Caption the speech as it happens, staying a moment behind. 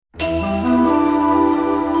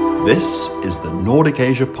This is the Nordic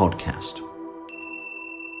Asia Podcast.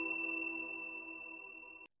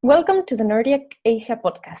 Welcome to the Nordic Asia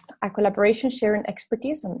Podcast, a collaboration sharing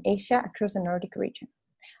expertise on Asia across the Nordic region.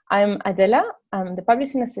 I'm Adela. I'm the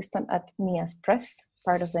publishing assistant at NIAS Press,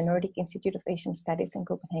 part of the Nordic Institute of Asian Studies in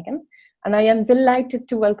Copenhagen. And I am delighted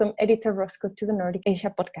to welcome Edyta Roszko to the Nordic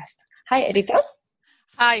Asia Podcast. Hi, Edyta.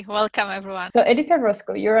 Hi, welcome everyone. So Edyta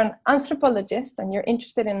Roszko, you're an anthropologist and you're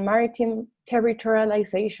interested in maritime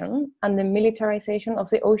territorialization and the militarization of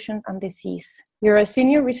the oceans and the seas. You're a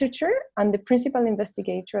senior researcher and the principal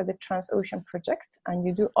investigator at the Transocean Project, and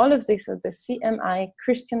you do all of this at the CMI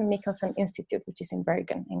Christian Michelsen Institute, which is in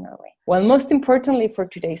Bergen, in Norway. Well, most importantly for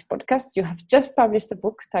today's podcast, you have just published a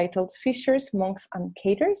book titled Fishers, Monks and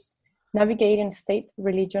Cadres, Navigating State,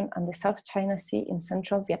 Religion and the South China Sea in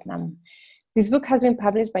Central Vietnam. This book has been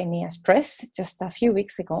published by NIAS Press just a few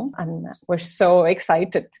weeks ago, and we're so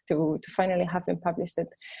excited to finally have been published.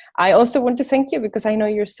 I also want to thank you because I know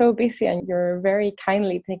you're so busy and you're very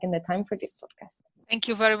kindly taking the time for this podcast. Thank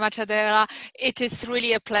you very much, Adela. It is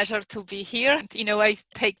really a pleasure to be here. In a way,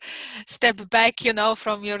 take a step back,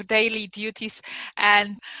 from your daily duties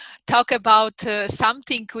and talk about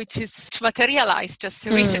something which is materialized just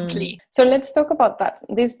recently. So let's talk about that.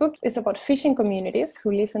 This book is about fishing communities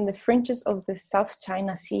who live in the fringes of the South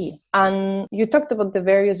China Sea. And you talked about the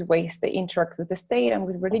various ways they interact with the state and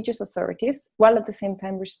with religious authorities, while at the same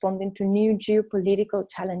time responding to new geopolitical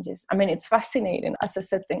challenges. I mean, it's fascinating as a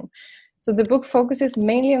setting. So the book focuses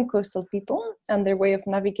mainly on coastal people and their way of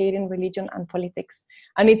navigating religion and politics.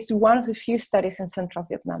 And it's one of the few studies in central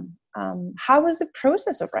Vietnam. How was the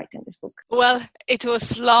process of writing this book? Well, it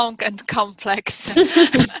was long and complex,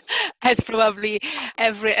 as probably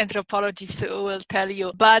every anthropologist will tell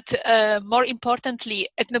you. But more importantly,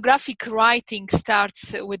 ethnographic writing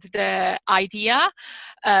starts with the idea.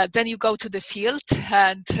 Then you go to the field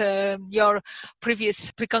and your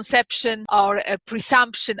previous preconception or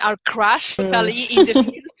presumption are crushed totally in the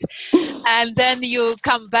field. And then you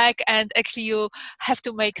come back and actually you have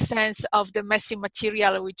to make sense of the messy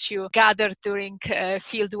material which you gathered during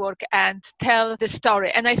field work and tell the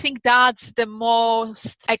story. And I think that's the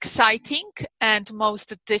most exciting and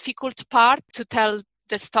most difficult part, to tell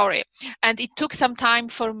the story. And it took some time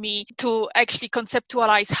for me to actually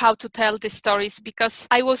conceptualize how to tell the stories, because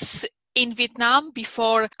I was in Vietnam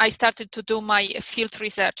before I started to do my field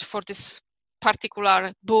research for this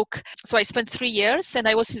particular book. So I spent 3 years and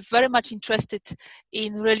I was very much interested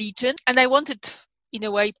in religion, and I wanted, in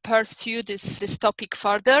a way, pursue this topic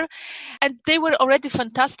further. And there were already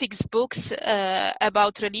fantastic books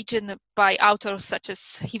about religion by authors such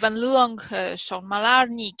as Ivan Luong, Sean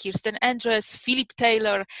Malarney, Kirsten Andres, Philip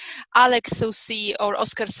Taylor, Alex Soucy, or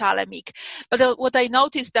Oscar Salemik. But what I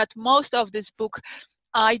noticed that most of this book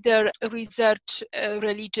either research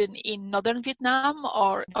religion in northern Vietnam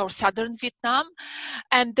or southern Vietnam,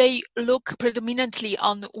 and they look predominantly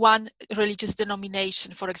on one religious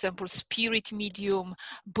denomination, for example, spirit medium,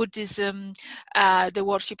 Buddhism, the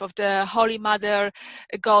worship of the Holy Mother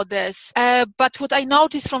Goddess. But what I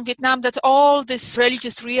noticed from Vietnam, that all these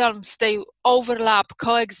religious realms, they overlap,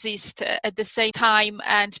 coexist at the same time,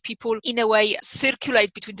 and people in a way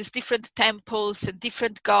circulate between these different temples and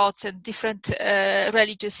different gods and different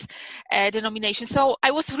religious denominations. So I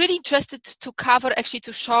was really interested to cover, actually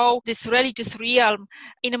to show this religious realm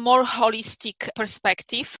in a more holistic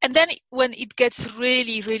perspective. And then when it gets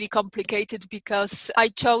really, really complicated, because I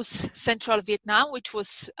chose central Vietnam, which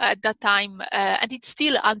was at that time, and it's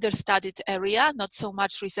still understudied area, not so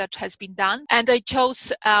much research has been done. And I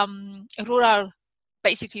chose rural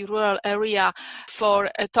area for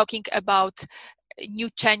talking about new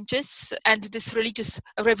changes and this religious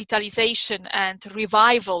revitalization and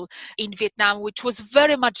revival in Vietnam, which was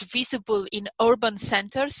very much visible in urban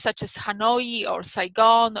centers such as Hanoi or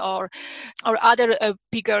Saigon or other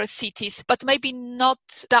bigger cities, but maybe not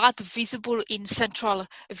that visible in central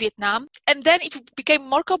Vietnam. And then it became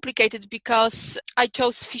more complicated because I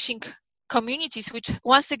chose fishing communities, which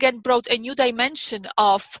once again brought a new dimension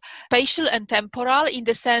of spatial and temporal, in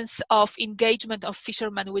the sense of engagement of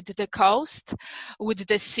fishermen with the coast, with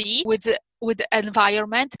the sea, with the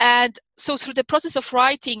environment. And so through the process of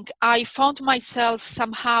writing, I found myself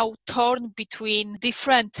somehow torn between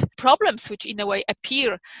different problems which in a way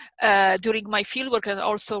appear during my fieldwork, and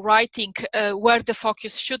also writing where the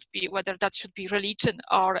focus should be, whether that should be religion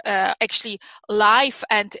or actually life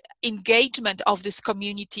and engagement of these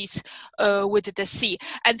communities with the sea.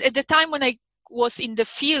 And at the time when I was in the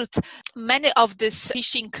field, many of these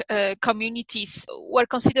fishing communities were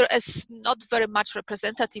considered as not very much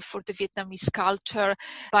representative for the Vietnamese culture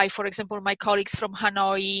by, for example, my colleagues from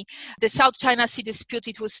Hanoi. The South China Sea dispute,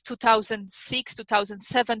 it was 2006,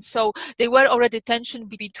 2007, so there were already tension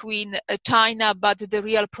between China, but the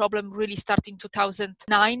real problem really started in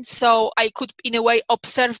 2009. So I could, in a way,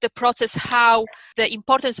 observe the process, how the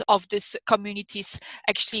importance of these communities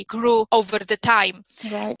actually grew over the time.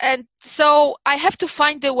 Right. And so I have to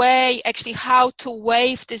find a way actually how to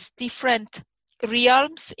weave these different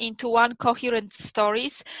realms into one coherent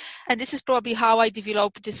stories. And this is probably how I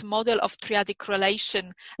developed this model of triadic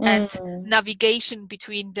relation and navigation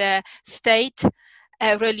between the state,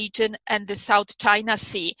 religion, and the South China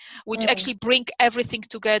Sea, which actually bring everything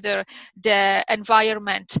together: the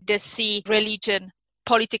environment, the sea, religion,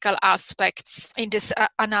 political aspects in this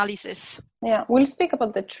analysis. Yeah, we'll speak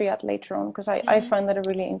about the triad later on, because I find that a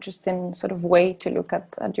really interesting sort of way to look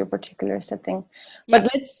at your particular setting. But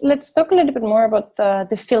let's talk a little bit more about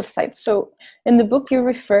the field site. So in the book, you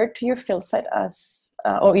refer to your field site as,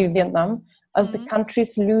 or in Vietnam, as the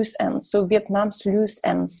country's loose ends. So Vietnam's loose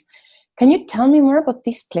ends. Can you tell me more about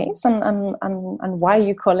this place and why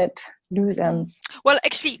you call it loose ends? Well,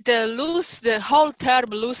 actually, the whole term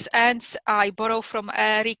loose ends, I borrow from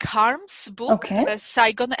Eric Harm's book,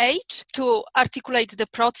 Saigon Age, to articulate the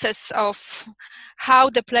process of how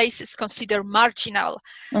the place is considered marginal,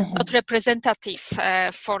 not representative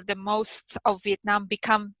for the most of Vietnam,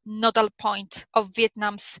 become nodal point of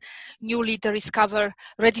Vietnam's newly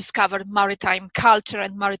rediscovered maritime culture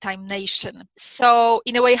and maritime nation. So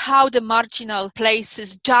in a way, how the marginal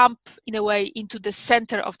places jump in a way into the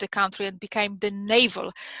center of the country and became the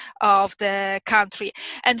navel of the country.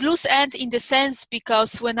 And loose end in the sense,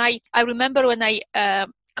 because when I remember when I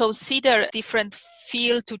consider different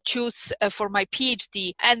field to choose for my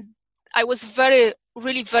PhD, and I was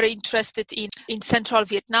really very interested in central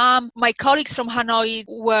Vietnam. My colleagues from Hanoi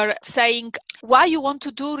were saying, why you want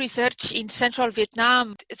to do research in central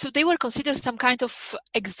Vietnam? So they were considered some kind of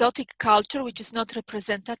exotic culture, which is not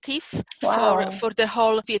representative for the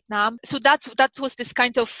whole Vietnam. So that was this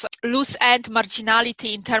kind of loose end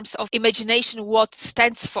marginality in terms of imagination, what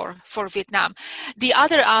stands for Vietnam. The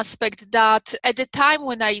other aspect, that at the time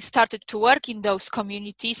when I started to work in those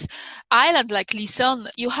communities, island like Luzon,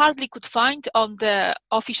 you hardly could find on the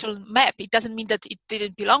official map. It doesn't mean that it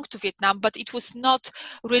didn't belong to Vietnam, but it was not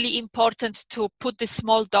really important to put this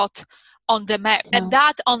small dot on the map. And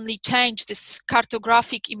that only changed this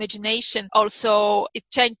cartographic imagination. Also, it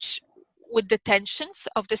changed with the tensions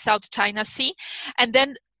of the South China Sea. And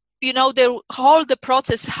then, the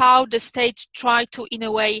process, how the state tried to, in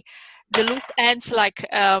a way, the loose ends like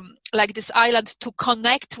this island, to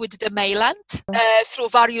connect with the mainland through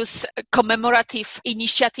various commemorative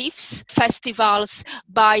initiatives, festivals,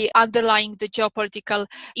 by underlying the geopolitical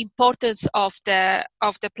importance of the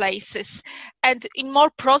places. And in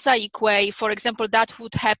more prosaic way, for example, that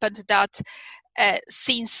would happen that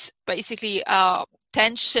since basically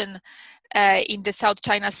tension in the South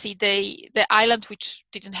China Sea, the island, which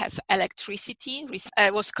didn't have electricity,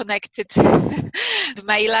 was connected to the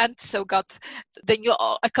mainland, so got the new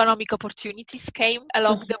economic opportunities came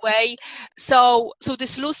along the way. So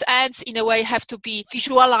these loose ends, in a way, have to be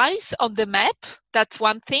visualized on the map. That's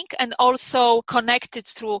one thing, and also connected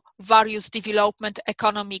through various development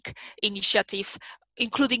economic initiative,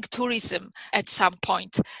 including tourism at some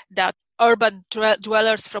point, that urban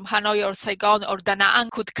dwellers from Hanoi or Saigon or Da Nang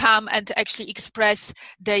could come and actually express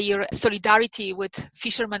their solidarity with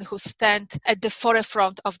fishermen who stand at the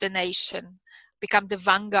forefront of the nation, become the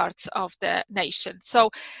vanguards of the nation. So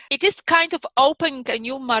it is kind of opening a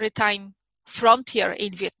new maritime frontier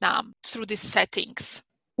in Vietnam through these settings.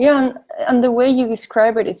 Yeah, and the way you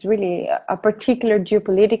describe it, it's really a particular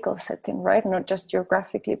geopolitical setting, right? Not just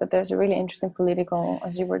geographically, but there's a really interesting political,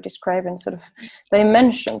 as you were describing, sort of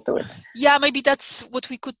dimension to it. Yeah, maybe that's what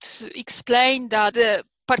we could explain, that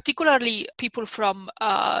particularly people from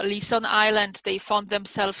Luzon Island, they found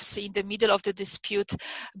themselves in the middle of the dispute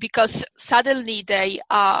because suddenly they,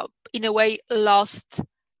 in a way, lost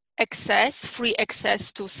free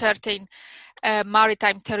access to certain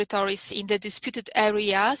maritime territories in the disputed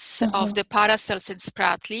areas of the Paracels and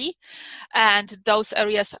Spratly, and those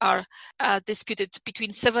areas are disputed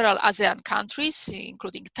between several ASEAN countries,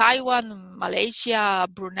 including Taiwan, Malaysia,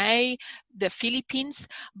 Brunei, the Philippines,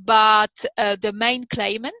 but the main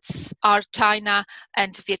claimants are China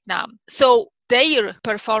and Vietnam. So their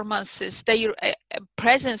performances, their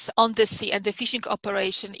presence on the sea and the fishing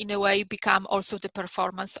operation in a way become also the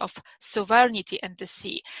performance of sovereignty and the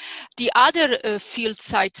sea. The other field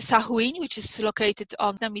site, Sahuin, which is located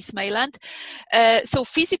on Vietnamese mainland, so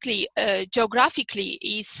physically, geographically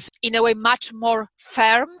is in a way much more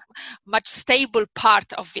firm, much stable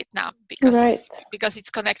part of Vietnam because it's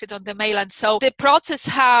connected on the mainland. So the process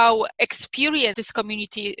how experienced this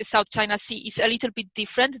community, South China Sea, is a little bit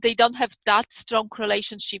different. They don't have that strong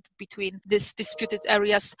relationship between these disputed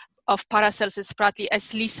areas of Paracels and Spratly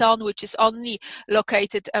as Lison, which is only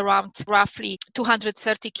located around roughly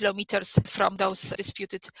 230 kilometers from those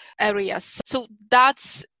disputed areas. So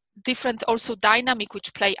that's different also dynamic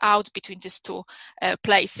which play out between these two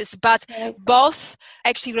places, but both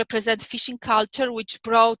actually represent fishing culture which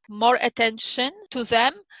brought more attention to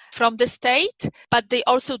them from the state, but they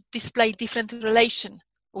also display different relation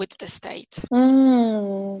with the state.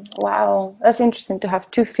 Wow, that's interesting to have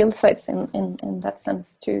two field sites in that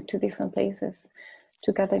sense, two different places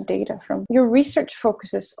to gather data from. Your research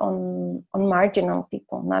focuses on marginal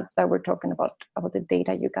people, not that we're talking about the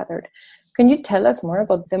data you gathered. Can you tell us more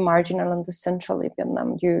about the marginal and the central in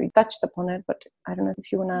Vietnam? You touched upon it, but I don't know if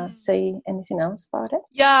you want to say anything else about it.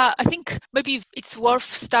 Yeah, I think maybe it's worth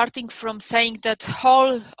starting from saying that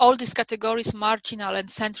all these categories, marginal and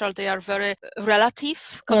central, they are very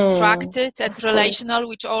relative, constructed and relational,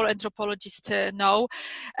 which all anthropologists know.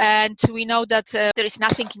 And we know that there is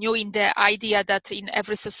nothing new in the idea that in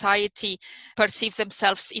every society perceives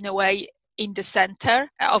themselves in a way in the center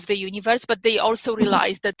of the universe, but they also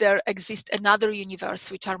realize that there exists another universe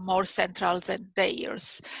which are more central than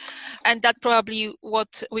theirs. And that probably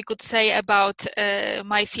what we could say about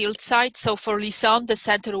my field site. So for Lison, the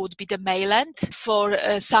center would be the mainland. For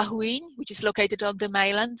Sahuin, which is located on the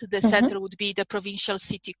mainland, the center would be the provincial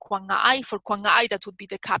city Quang Ngai. For Quang Ngai, that would be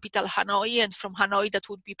the capital Hanoi, and from Hanoi, that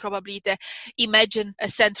would be probably the imagined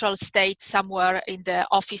central state somewhere in the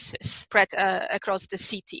offices spread across the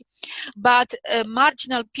city. But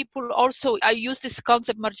marginal people also, I use this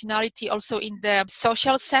concept marginality also in the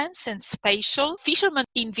social sense and spatial. Fishermen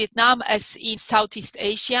in Vietnam, as in Southeast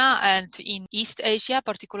Asia and in East Asia,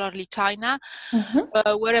 particularly China,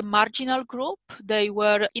 were a marginal group. They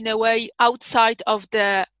were in a way outside of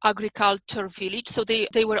the agriculture village. So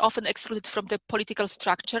they were often excluded from the political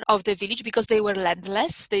structure of the village because they were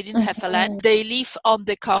landless. They didn't have a land. They live on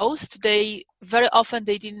the coast. Very often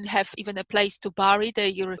they didn't have even a place to bury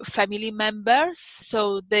their family members.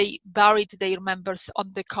 So they buried their members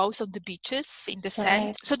on the coast, on the beaches, in the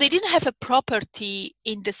sand. So they didn't have a property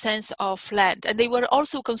in the sense of land. And they were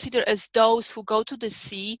also considered as those who go to the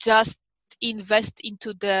sea, just invest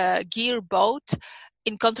into the gear boat,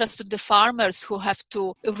 in contrast to the farmers who have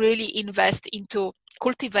to really invest into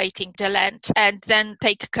cultivating the land and then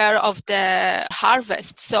take care of the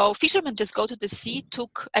harvest. So fishermen just go to the sea,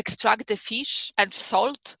 extract the fish and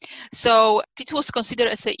salt. So it was considered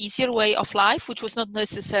as an easier way of life, which was not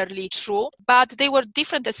necessarily true, but there were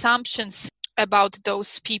different assumptions about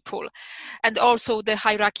those people and also the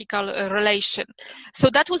hierarchical relation. So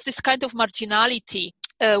that was this kind of marginality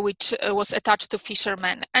which was attached to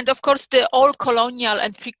fishermen. And of course, the all colonial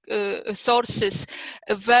and sources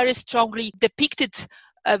very strongly depicted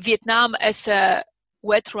Vietnam as a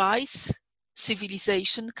wet rice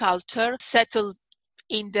civilization culture settled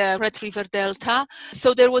in the Red River Delta.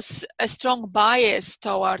 So there was a strong bias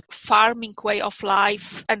toward farming way of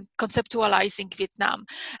life and conceptualizing Vietnam.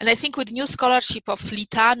 And I think with new scholarship of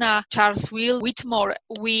Litana, Charles Will, Whitmore,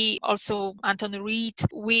 we also, Anthony Reid,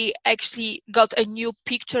 we actually got a new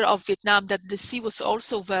picture of Vietnam that the sea was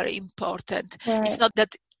also very important. It's not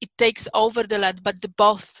that it takes over the land, but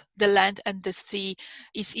both the land and the sea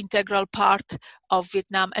is integral part of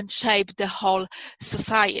Vietnam and shape the whole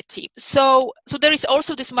society. So there is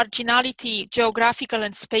also this marginality, geographical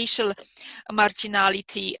and spatial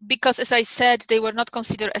marginality, because as I said, they were not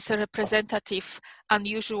considered as a representative,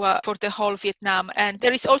 unusual for the whole Vietnam. And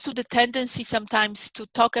there is also the tendency sometimes to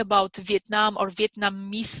talk about Vietnam or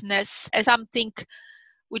Vietnamese-ness as something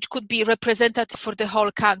which could be representative for the whole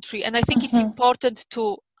country. And I think it's important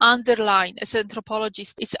to underline, as an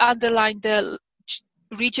anthropologist, it's underline the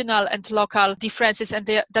regional and local differences and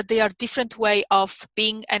that they are different way of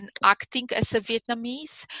being and acting as a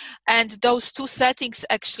Vietnamese. And those two settings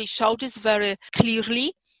actually show this very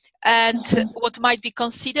clearly. And what might be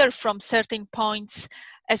considered from certain points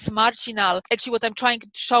as marginal, actually what I'm trying to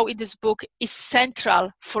show in this book is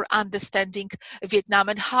central for understanding Vietnam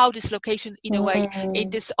and how this location in a way in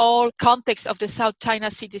this all context of the South China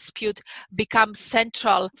Sea dispute becomes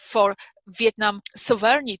central for Vietnam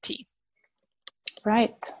sovereignty.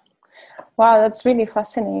 Right. Wow, that's really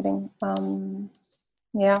fascinating.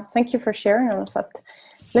 Yeah, thank you for sharing all of that.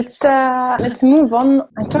 Let's move on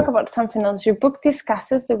and talk about something else. Your book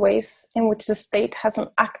discusses the ways in which the state has an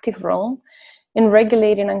active role in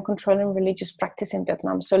regulating and controlling religious practice in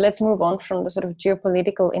Vietnam. So let's move on from the sort of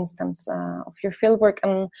geopolitical instance of your fieldwork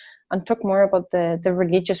and talk more about the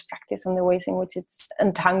religious practice and the ways in which it's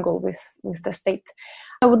entangled with the state.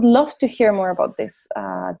 I would love to hear more about this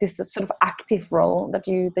sort of active role that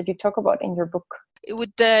you talk about in your book.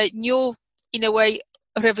 With the new, in a way,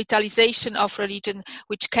 revitalization of religion,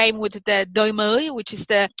 which came with the Doi Mới, which is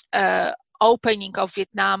the opening of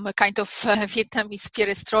Vietnam, a kind of Vietnamese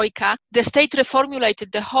perestroika, the state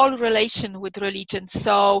reformulated the whole relation with religion.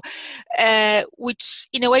 So, which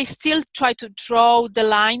in a way still try to draw the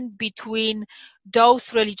line between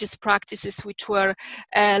those religious practices which were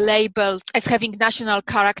labeled as having national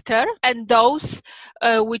character and those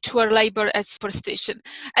which were labeled as superstition.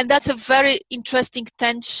 And that's a very interesting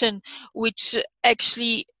tension, which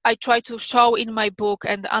actually I try to show in my book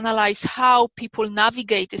and analyze how people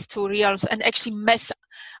navigate these two realms and actually mess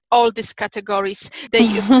all these categories. They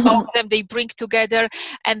evoke them, they bring together,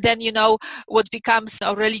 and then, you know, what becomes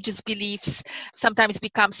religious beliefs sometimes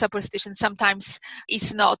becomes superstition, sometimes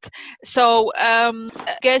is not. So I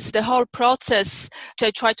guess the whole process which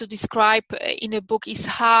I try to describe in a book is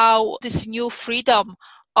how this new freedom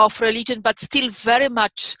of religion, but still very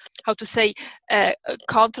much, how to say,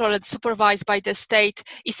 controlled and supervised by the state,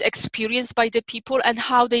 is experienced by the people, and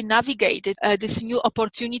how they navigated these new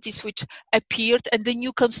opportunities which appeared and the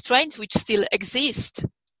new constraints which still exist.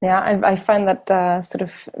 Yeah, I find that sort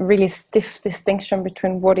of really stiff distinction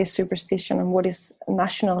between what is superstition and what is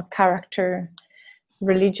national character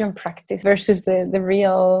religion practice versus the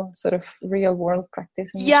real sort of real world practice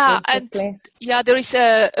in place. Yeah, there is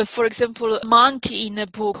for example, a monk in a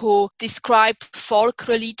book who described folk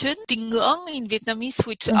religion, Tín ngưỡng in Vietnamese,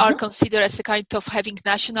 which are considered as a kind of having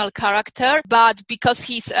national character, but because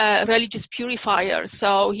he's a religious purifier,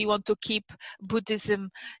 so he wants to keep Buddhism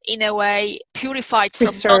in a way purified from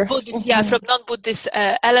non-Buddhist, from non-Buddhist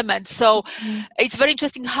elements. So it's very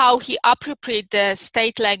interesting how he appropriates the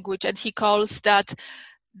state language, and he calls that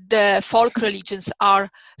the folk religions are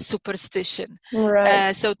superstition.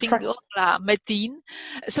 Right. So Metin.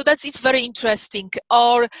 So it's very interesting.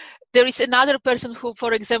 Or there is another person who,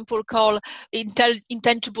 for example, call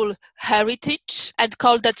intangible heritage and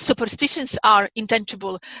call that superstitions are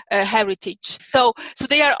intangible heritage. So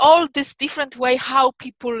they are all this different way how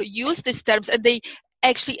people use these terms, and they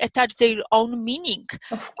actually attach their own meaning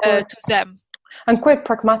to them. And quite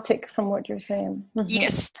pragmatic from what you're saying.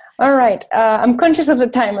 Yes. All right. I'm conscious of the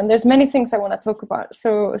time, and there's many things I want to talk about.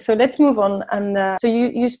 So let's move on. And so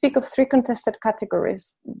you speak of three contested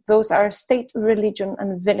categories. Those are state, religion,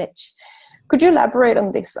 and village. Could you elaborate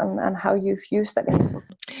on this and how you've used that in the book?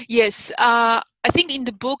 Yes. I think in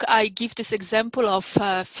the book I give this example of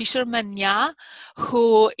fisherman Nha,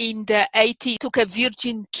 who in the 80s took a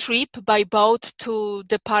virgin trip by boat to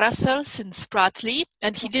the Paracels in Spratly,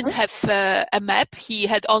 and he didn't have a map. He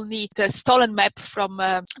had only the stolen map from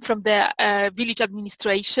the village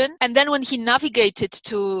administration. And then when he navigated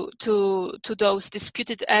to those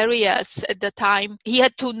disputed areas at the time, he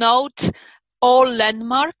had to note all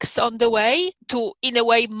landmarks on the way to, in a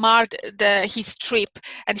way, mark his trip.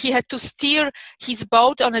 And he had to steer his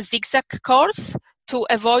boat on a zigzag course to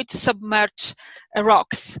avoid submerged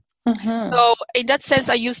rocks. So in that sense,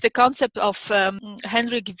 I use the concept of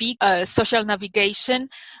Henrik Wieck, social navigation,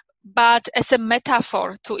 but as a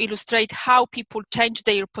metaphor to illustrate how people change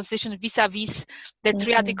their position vis-a-vis the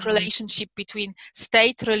triadic relationship between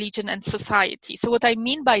state, religion, and society. So what I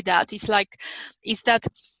mean by that is that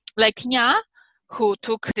Nha, who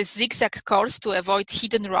took the zigzag course to avoid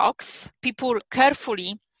hidden rocks, people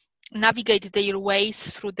carefully navigate their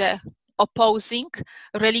ways through the opposing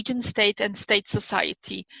religion, state, and state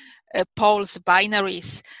society poles,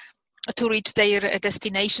 binaries, to reach their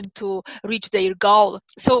destination, to reach their goal.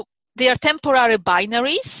 So they are temporary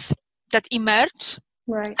binaries that emerge.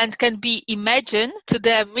 Right. And can be imagined to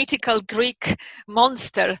the mythical Greek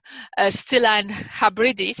monster Scylla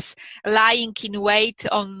Habridis, lying in wait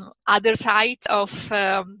on other side of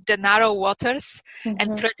the narrow waters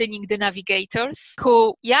and threatening the navigators,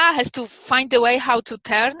 who has to find a way how to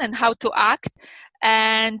turn and how to act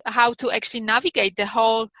and how to actually navigate the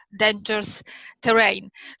whole dangerous terrain.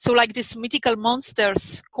 So like these mythical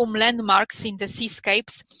monsters cum landmarks in the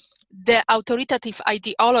seascapes, the authoritative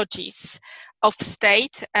ideologies of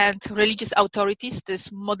state and religious authorities, these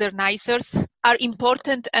modernizers, are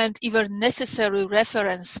important and even necessary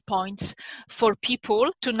reference points for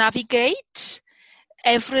people to navigate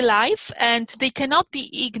every life, and they cannot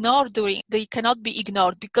be ignored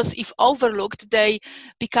because if overlooked they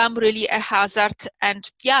become really a hazard and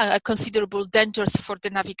a considerable dangers for the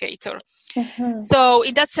navigator. So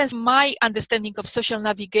in that sense, my understanding of social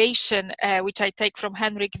navigation, which I take from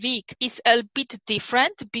Henrik Wieck, is a bit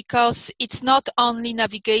different, because it's not only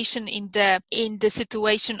navigation in the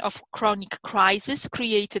situation of chronic crisis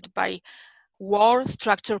created by war,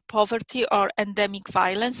 structural poverty, or endemic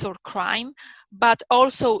violence or crime, but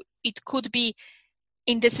also it could be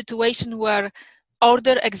in the situation where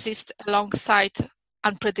order exists alongside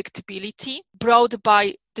unpredictability, brought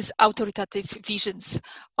by these authoritative visions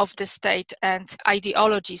of the state and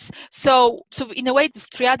ideologies. So in a way, this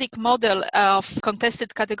triadic model of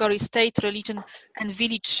contested category state, religion, and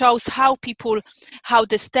village shows how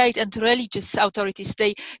the state and religious authorities,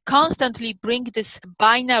 they constantly bring these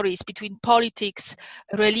binaries between politics,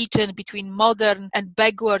 religion, between modern and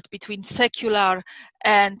backward, between secular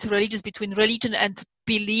and religious, between religion and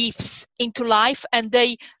beliefs into life, and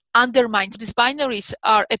they undermine. These binaries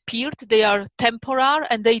appeared, they are temporal,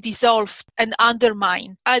 and they dissolve and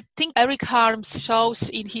undermine. I think Eric Harms shows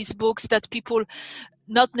in his books that people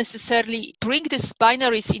not necessarily bring these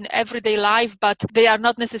binaries in everyday life, but they are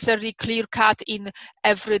not necessarily clear-cut in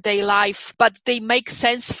everyday life, but they make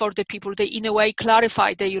sense for the people. They, in a way,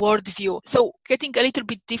 clarify their worldview. So getting a little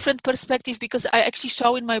bit different perspective, because I actually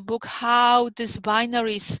show in my book how these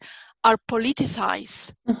binaries are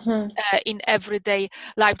politicized in everyday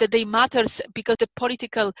life, that they matters because the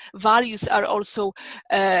political values are also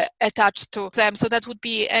attached to them. So that would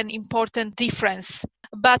be an important difference.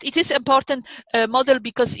 But it is important model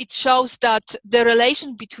because it shows that the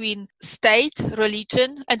relation between state,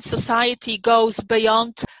 religion, and society goes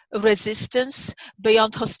beyond resistance,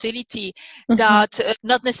 beyond hostility, that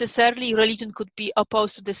not necessarily religion could be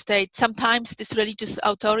opposed to the state. Sometimes these religious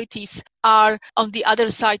authorities are on the other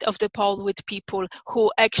side of the pole with people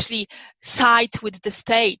who actually side with the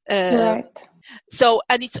state. Right. So,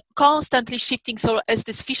 and it's constantly shifting. So as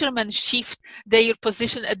these fishermen shift their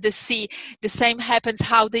position at the sea, the same happens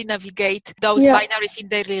how they navigate those binaries in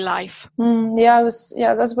daily life.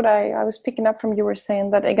 That's what I was picking up from you were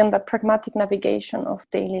saying, that again, that pragmatic navigation of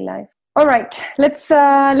daily life. All right, let's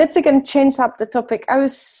again change up the topic. I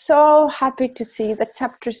was so happy to see that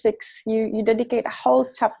chapter 6, you dedicate a whole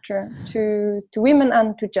chapter to women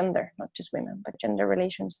and to gender, not just women, but gender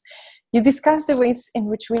relations. You discuss the ways in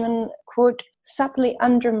which women, quote, subtly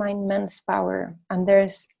undermine men's power. And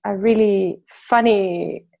there's a really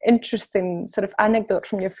funny, interesting sort of anecdote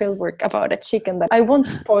from your fieldwork about a chicken that I won't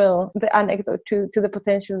spoil the anecdote to the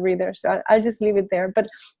potential reader, so I'll just leave it there. But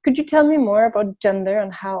could you tell me more about gender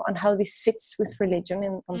and how this fits with religion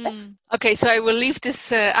in context? Okay, so I will leave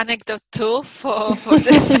this anecdote too for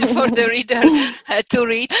the reader to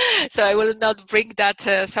read. So I will not bring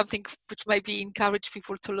that, something which maybe encourage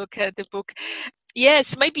people to look at the book.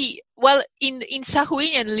 Yes, maybe. Well, in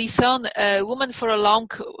Sahuin and Lison, women for a long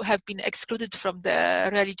have been excluded from the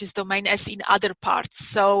religious domain as in other parts.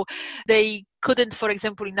 So they couldn't, for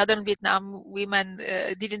example, in northern Vietnam, women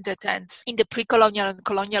didn't attend. In the pre-colonial and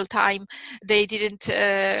colonial time, they didn't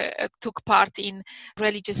took part in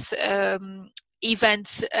religious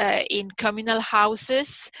events in communal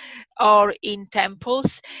houses or in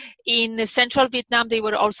temples. In central Vietnam, they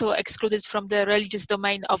were also excluded from the religious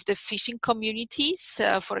domain of the fishing communities,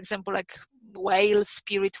 for example, like whale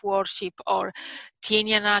spirit worship or Tiên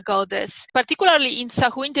Nha goddess. Particularly in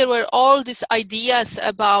Sahuin, there were all these ideas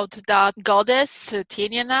about that goddess,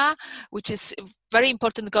 Tiên Nha, which is a very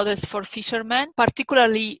important goddess for fishermen,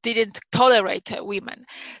 particularly didn't tolerate women.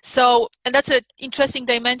 So, and that's an interesting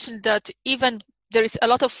dimension, that even there is a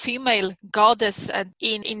lot of female goddess, and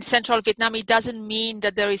in central Vietnam, it doesn't mean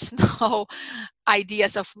that there is no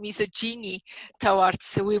ideas of misogyny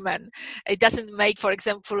towards women. It doesn't make, for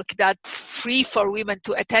example, that free for women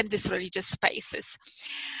to attend these religious spaces.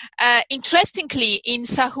 Interestingly, in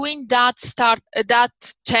Sahuin,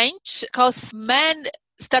 that changed because men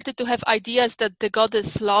started to have ideas that the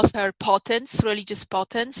goddess lost her potence, religious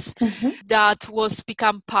potence, that was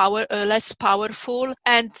become less powerful,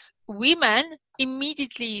 and women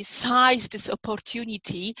immediately seized this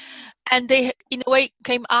opportunity, and they in a way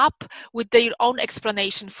came up with their own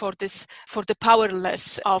explanation for the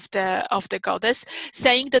powerlessness of the goddess,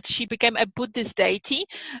 saying that she became a Buddhist deity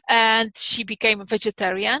and she became a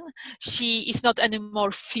vegetarian. She is not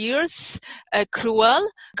anymore fierce, cruel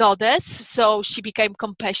goddess, so she became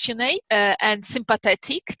compassionate and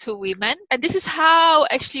sympathetic to women. And this is how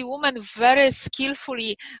actually women very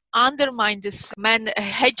skillfully undermine this man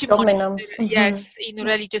hegemony. Dominance. Yes, in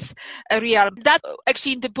religious realm. That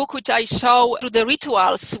actually in the book, which I I show through the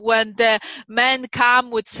rituals when the men come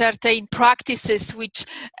with certain practices which,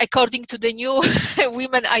 according to the new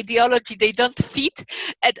women ideology, they don't fit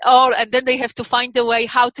at all, and then they have to find a way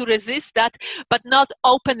how to resist that, but not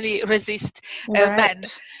openly resist men.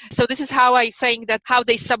 So this is how I'm saying that how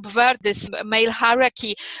they subvert this male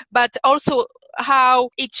hierarchy, but also how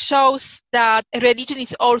it shows that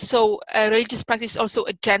religious practice is also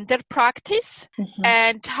a gender practice,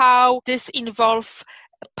 and how this involves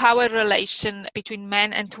power relation between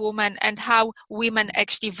men and women, and how women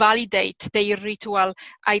actually validate their ritual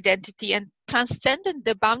identity and transcending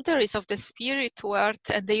the boundaries of the spirit world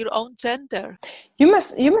and their own gender. You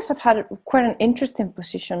must have had quite an interesting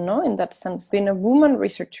position, no? In that sense, being a woman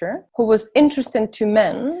researcher who was interested to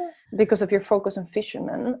men because of your focus on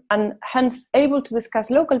fishermen, and hence able to discuss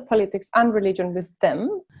local politics and religion with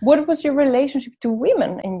them. What was your relationship to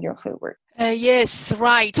women in your fieldwork? Yes,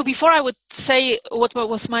 right. So before I would say what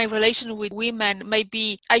was my relation with women,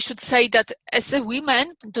 maybe I should say that as a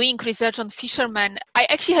woman doing research on fishermen, I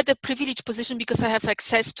actually had a privileged position because I have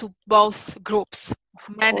access to both groups.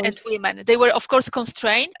 Men and women. They were, of course,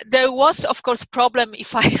 constrained. There was, of course, problem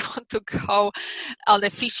if I want to go on a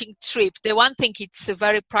fishing trip. The one thing, it's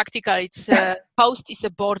very practical. It's coast is a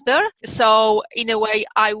border. So in a way,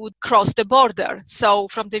 I would cross the border. So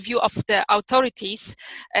from the view of the authorities,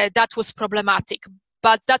 that was problematic.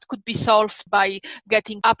 But that could be solved by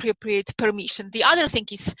getting appropriate permission. The other thing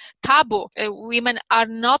is taboo. Women are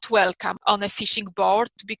not welcome on a fishing boat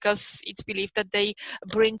because it's believed that they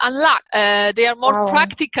bring unluck. They are more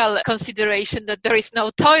practical consideration that there is no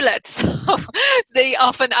toilet. So they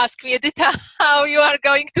often ask me, Edyta, how you are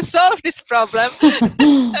going to solve this problem?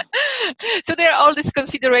 So there are all these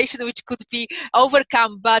considerations which could be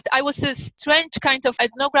overcome. But I was a strange kind of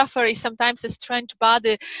ethnographer, is sometimes a strange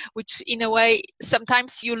body, which in a way, sometimes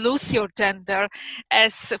you lose your gender.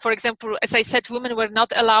 As, for example, as I said, women were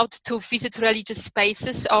not allowed to visit religious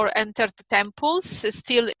spaces or enter the temples.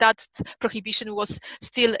 Still, that prohibition was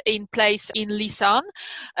still in place in Lisan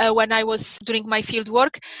when I was doing my field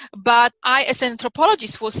work. But I, as an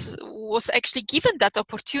anthropologist, was actually given that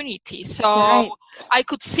opportunity. So I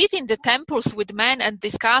could sit in the temples with men and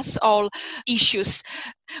discuss all issues.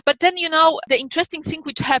 But then, the interesting thing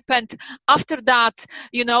which happened after that,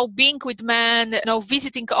 being with men,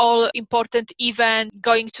 visiting all important events,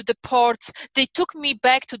 going to the ports, they took me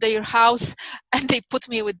back to their house and they put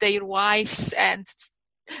me with their wives and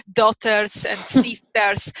daughters and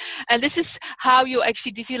sisters. And this is how you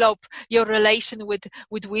actually develop your relation with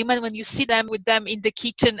women, when you see them with them in the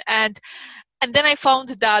kitchen. And then I found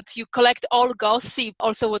that you collect all gossip,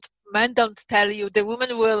 also what men don't tell you. The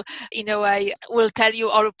women will, in a way, will tell you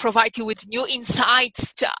or provide you with new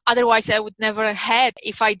insights. Otherwise, I would never had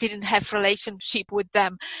if I didn't have relationship with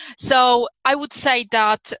them. So I would say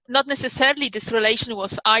that not necessarily this relation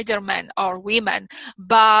was either men or women,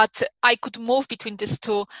 but I could move between these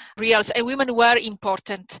two realms. And women were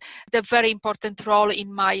important, the very important role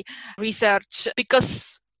in my research,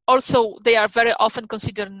 because also, they are very often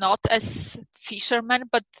considered not as fishermen,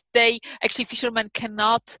 but fishermen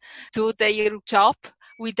cannot do their job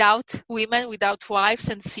without women, without wives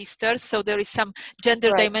and sisters. So there is some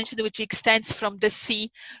gender dimension which extends from the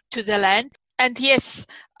sea to the land. And yes,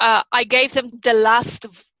 I gave them the last,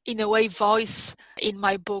 in a way, voice in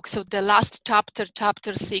my book. So the last chapter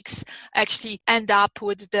 6, actually end up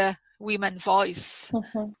with the women voice.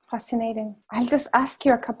 Fascinating. I'll just ask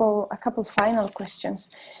you a couple final questions.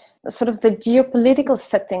 Sort of the geopolitical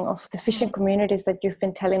setting of the fishing communities that you've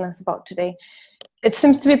been telling us about today. It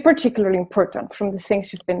seems to be particularly important from the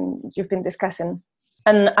things you've been discussing.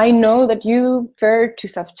 And I know that you refer to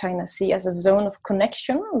South China Sea as a zone of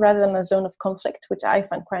connection rather than a zone of conflict, which I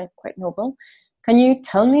find quite noble. Can you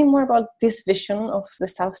tell me more about this vision of the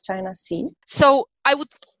South China Sea? So I would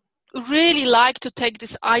really like to take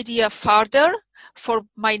this idea further for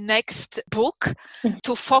my next book,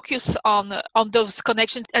 to focus on those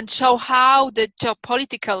connections and show how the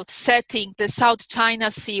geopolitical setting, the South China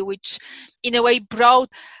Sea, which in a way brought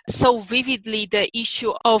so vividly the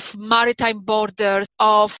issue of maritime borders,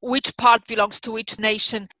 of which part belongs to which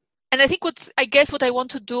nation. And I think what I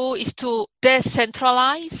want to do is to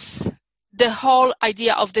decentralize the whole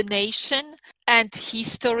idea of the nation and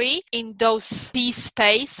history in those sea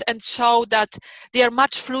space, and show that they are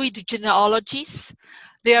much fluid genealogies,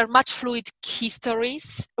 they are much fluid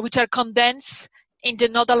histories, which are condensed in the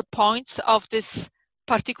nodal points of this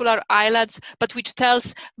particular islands, but which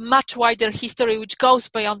tells much wider history, which goes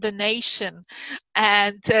beyond the nation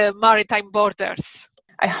and maritime borders.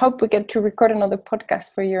 I hope we get to record another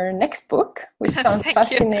podcast for your next book, which sounds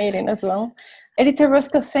fascinating as well. Edyta,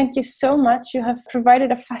 Roszko, thank you so much. You have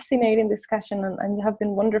provided a fascinating discussion and you have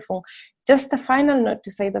been wonderful. Just a final note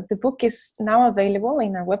to say that the book is now available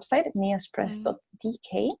in our website,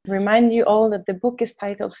 neaspress.dk. Remind you all that the book is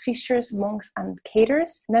titled Fishers, Monks and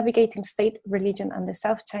Quakers, Navigating State, Religion and the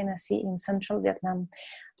South China Sea in Central Vietnam.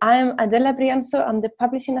 I'm Adela Brianzo. I'm the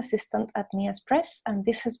publishing assistant at Neas Press, and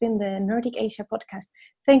this has been the Nordic Asia podcast.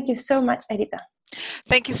 Thank you so much, Edyta.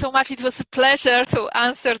 Thank you so much. It was a pleasure to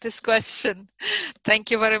answer this question.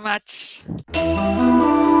 Thank you very much.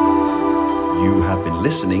 You have been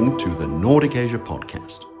listening to the Nordic Asia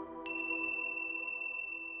podcast.